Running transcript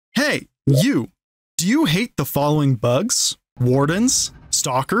Hey, you! Do you hate the following bugs? Wardens?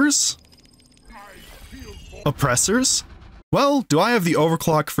 Stalkers? Oppressors? Well, do I have the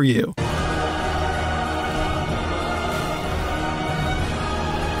overclock for you?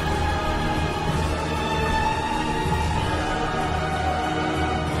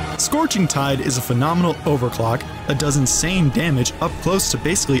 Scorching Tide is a phenomenal overclock that does insane damage up close to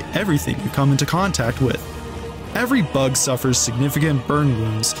basically everything you come into contact with. Every bug suffers significant burn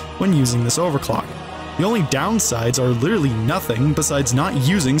wounds when using this overclock. The only downsides are literally nothing besides not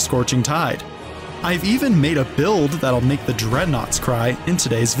using Scorching Tide. I've even made a build that'll make the Dreadnoughts cry in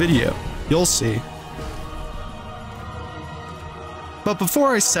today's video. You'll see. But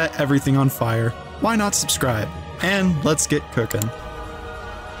before I set everything on fire, why not subscribe? And let's get cooking.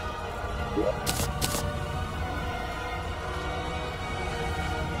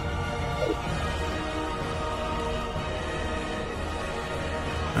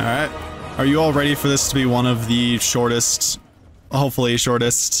 Alright, are you all ready for this to be one of the shortest, hopefully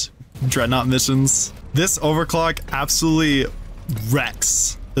shortest, Dreadnought missions? This overclock absolutely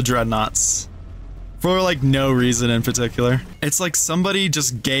wrecks the Dreadnoughts. For like no reason in particular. It's like somebody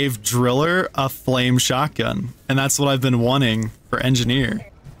just gave Driller a flame shotgun, and that's what I've been wanting for Engineer.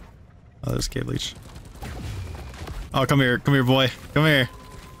 Oh, there's Cave Leech. Oh, come here, boy. Come here.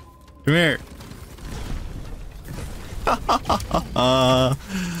 Come here.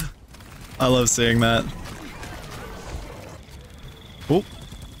 I love seeing that. Oh.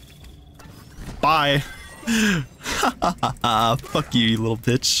 Bye. Fuck you, you little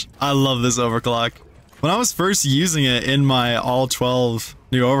bitch. I love this overclock. When I was first using it in my all 12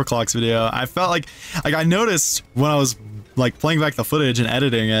 new overclocks video, I felt like I noticed when I was like playing back the footage and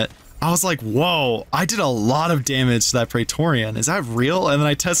editing it, I was like, whoa, I did a lot of damage to that Praetorian. Is that real? And then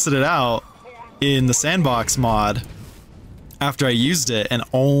I tested it out in the sandbox mod after I used it, and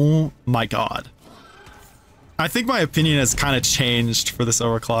oh my god. I think my opinion has kind of changed for this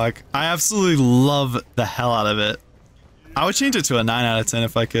overclock. I absolutely love the hell out of it. I would change it to a 9 out of 10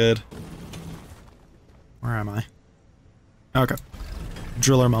 if I could. Where am I? Okay.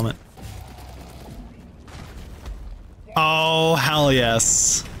 Driller moment. Oh, hell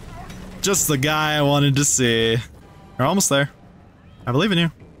yes. Just the guy I wanted to see. You're almost there. I believe in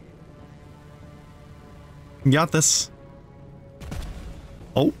you. You got this.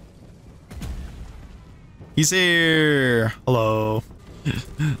 Oh. He's here. Hello.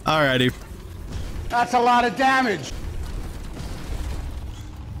 Alrighty. That's a lot of damage.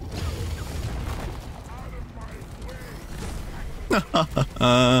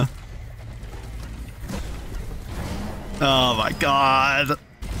 Oh my god.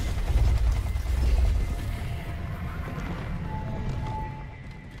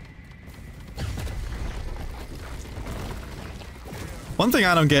 One thing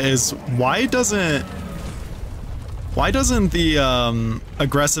I don't get is why doesn't the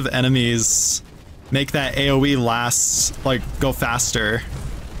aggressive enemies make that AoE last, like, go faster?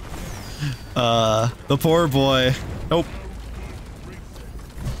 The poor boy. Nope.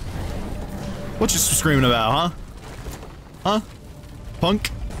 What you screaming about, huh? Huh?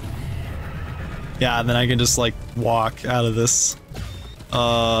 Punk? Yeah, and then I can just, like, walk out of this.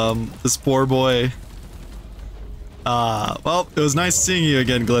 This poor boy. Well, it was nice seeing you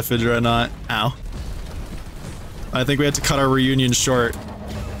again, Glyphid Dreadnought. Ow. I think we had to cut our reunion short.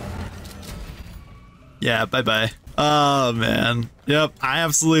 Yeah, bye-bye. Oh, man. Yep, I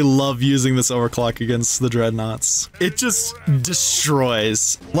absolutely love using this overclock against the Dreadnoughts. It just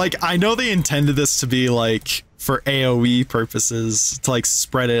destroys. Like, I know they intended this to be, like, for AoE purposes, to, like,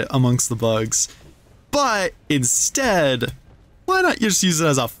 spread it amongst the bugs. But, instead, why not just use it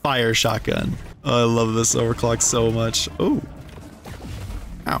as a fire shotgun? Oh, I love this overclock so much. Oh.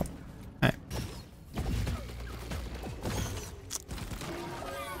 Ow. Hey.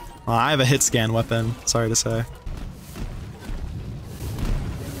 Well, I have a hit scan weapon, sorry to say.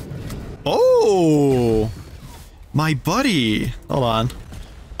 Oh! My buddy! Hold on.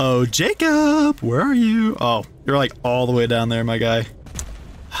 Oh, Jacob! Where are you? Oh, you're like all the way down there, my guy.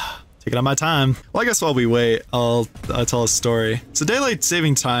 Taking up my time. Well, I guess while we wait, I'll tell a story. So daylight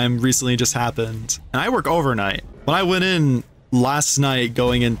saving time recently just happened, and I work overnight. When I went in last night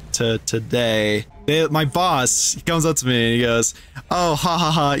going into today, my boss, he comes up to me and he goes, oh, ha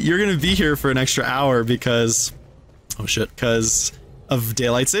ha ha, you're gonna be here for an extra hour because, oh shit, because of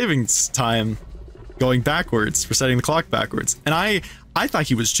daylight savings time going backwards, for setting the clock backwards. And I thought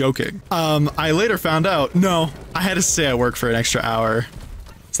he was joking. I later found out, no, I had to stay at work for an extra hour.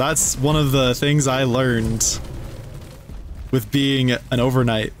 So that's one of the things I learned with being an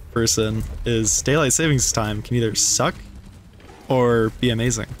overnight person, is daylight savings time can either suck or be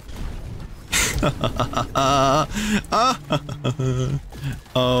amazing.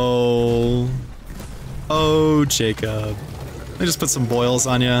 Oh. Oh, Jacob. Let me just put some boils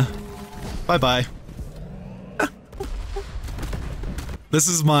on you. Bye-bye. This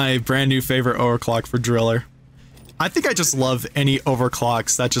is my brand new favorite overclock for Driller. I think I just love any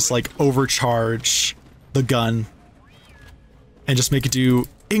overclocks that just like overcharge the gun and just make it do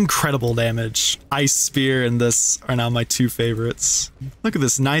incredible damage. Ice Spear and this are now my two favorites. Look at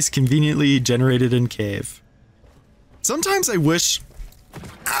this, nice, conveniently generated in cave. Sometimes I wish...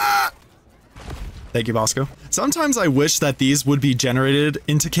 Ah! Thank you, Bosco. Sometimes I wish that these would be generated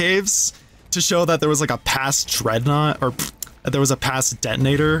into caves to show that there was like a past Dreadnought, or that there was a past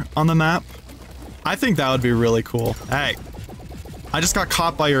detonator on the map. I think that would be really cool. Hey, I just got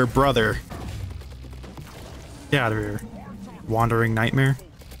caught by your brother. Get out of here, wandering nightmare.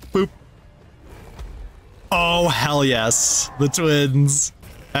 Boop. Oh, hell yes. The twins.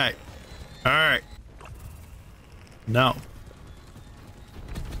 Hey. Alright. No.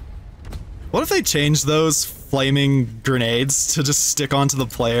 What if they changed those flaming grenades to just stick onto the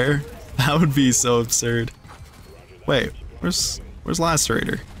player? That would be so absurd. Wait, where's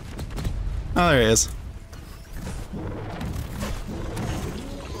Lacerator? Oh, there he is.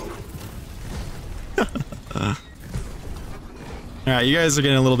 Alright, you guys are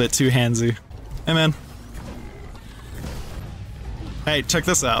getting a little bit too handsy. Hey, man. Hey, check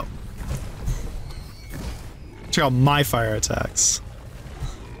this out. Check out my fire attacks.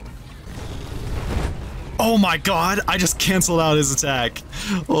 Oh my god, I just canceled out his attack.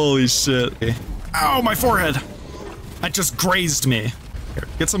 Holy shit. Ow, my forehead! That just grazed me. Here,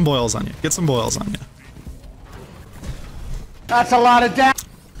 get some boils on you. Get some boils on you. That's a lot of damage.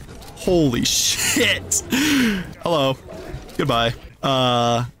 Holy shit. Hello. Goodbye.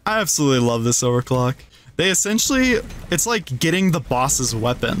 I absolutely love this overclock. They essentially, it's like getting the boss's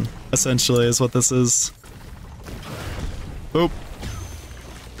weapon, essentially, is what this is. Boop.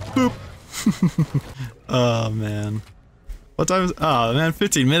 Boop. Oh, man. What time is... Oh, man,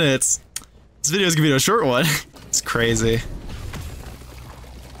 15 minutes. This video is gonna be a short one. It's crazy.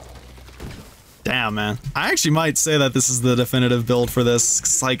 Damn, man. I actually might say that this is the definitive build for this.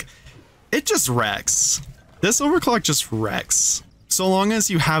 'Cause, like, it just wrecks. This overclock just wrecks. So long as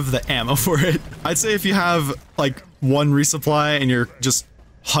you have the ammo for it. I'd say if you have, like, one resupply and you're just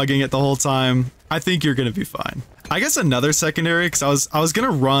hugging it the whole time, I think you're gonna be fine. I guess another secondary, because I was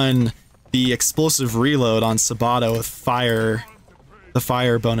gonna run the explosive reload on Sabato with fire, the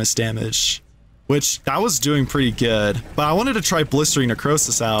fire bonus damage, which that was doing pretty good. But I wanted to try blistering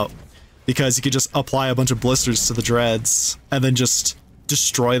necrosis out because you could just apply a bunch of blisters to the dreads and then just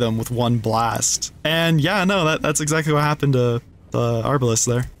destroy them with one blast. And yeah, no, that's exactly what happened to the Arbalest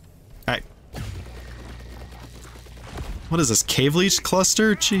there. Alright. What is this, Cave Leech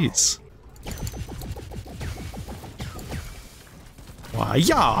cluster? Jeez. Why,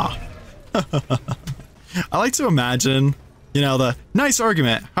 yeah. I like to imagine, you know, the nice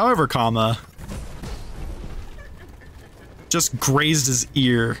argument, however, comma, just grazed his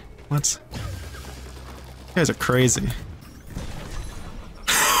ear. What? You guys are crazy.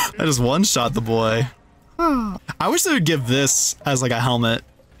 I just one-shot the boy. I wish they would give this as like a helmet.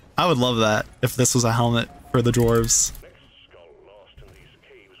 I would love that if this was a helmet for the dwarves.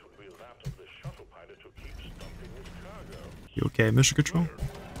 You okay, mission control?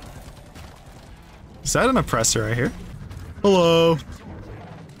 Is that an oppressor right here? Hello.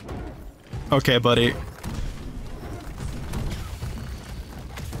 Okay, buddy.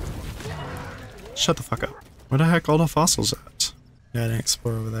 Shut the fuck up. Where the heck are all the fossils at? Yeah, I didn't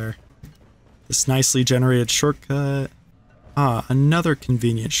explore over there. This nicely generated shortcut. Ah, another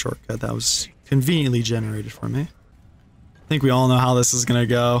convenient shortcut that was conveniently generated for me. I think we all know how this is gonna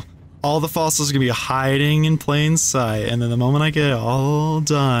go. All the fossils are gonna be hiding in plain sight, and then the moment I get it all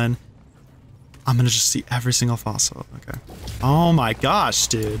done, I'm gonna just see every single fossil. Okay. Oh my gosh,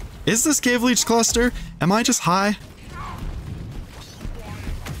 dude. Is this Cave Leech cluster? Am I just high?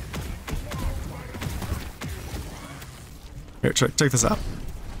 Here, check this out.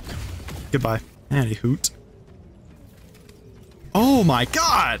 Goodbye. Any hoot. Oh my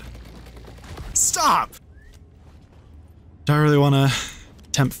god! Stop! Do I really want to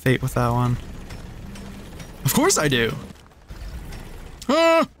tempt fate with that one? Of course I do!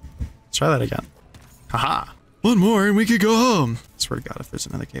 Ah! Let's try that again. Haha! One more and we could go home! I swear to god, if there's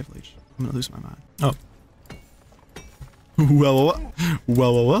another Cave Leech, I'm gonna lose my mind. Oh.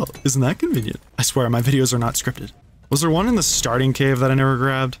 Well. Isn't that convenient? I swear, my videos are not scripted. Was there one in the starting cave that I never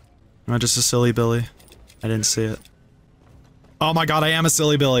grabbed? Am I just a silly Billy? I didn't see it. Oh my god, I am a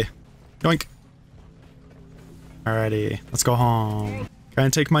silly Billy. Yoink. Alrighty, let's go home. Try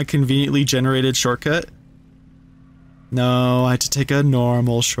and take my conveniently generated shortcut. No, I had to take a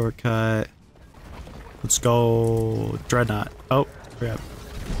normal shortcut. Let's go. Dreadnought. Oh, crap.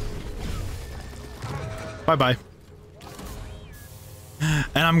 Bye-bye.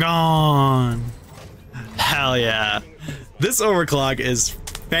 And I'm gone. Hell yeah. This overclock is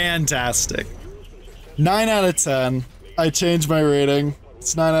fantastic. 9 out of 10. I changed my rating.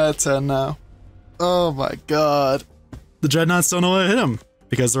 It's 9 out of 10 now. Oh my god. The Dreadnoughts don't know what hit them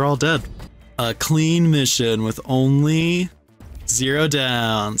because they're all dead. A clean mission with only 0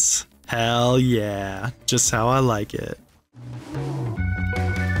 downs. Hell yeah. Just how I like it.